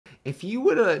If you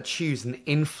were to choose an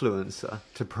influencer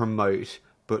to promote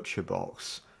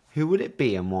ButcherBox, who would it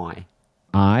be and why?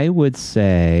 I would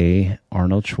say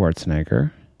Arnold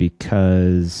Schwarzenegger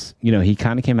because, he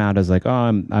kind of came out as like, oh,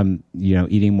 I'm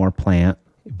eating more plant,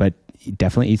 but he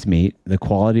definitely eats meat. The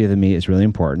quality of the meat is really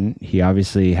important. He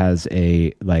obviously has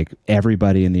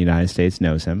everybody in the United States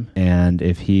knows him. And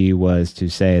if he was to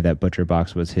say that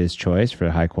ButcherBox was his choice for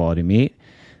high quality meat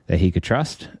that he could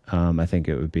trust, I think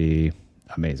it would be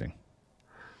amazing.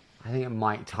 I think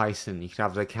Mike Tyson, you could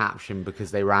have the caption because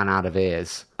they ran out of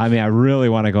ears. I mean, I really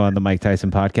want to go on the Mike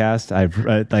Tyson podcast.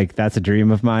 That's a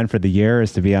dream of mine for the year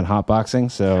is to be on Hot Boxing.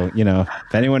 So,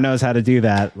 if anyone knows how to do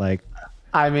that,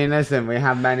 I mean, listen, we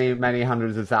have many, many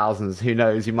hundreds of thousands. Who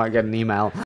knows? You might get an email.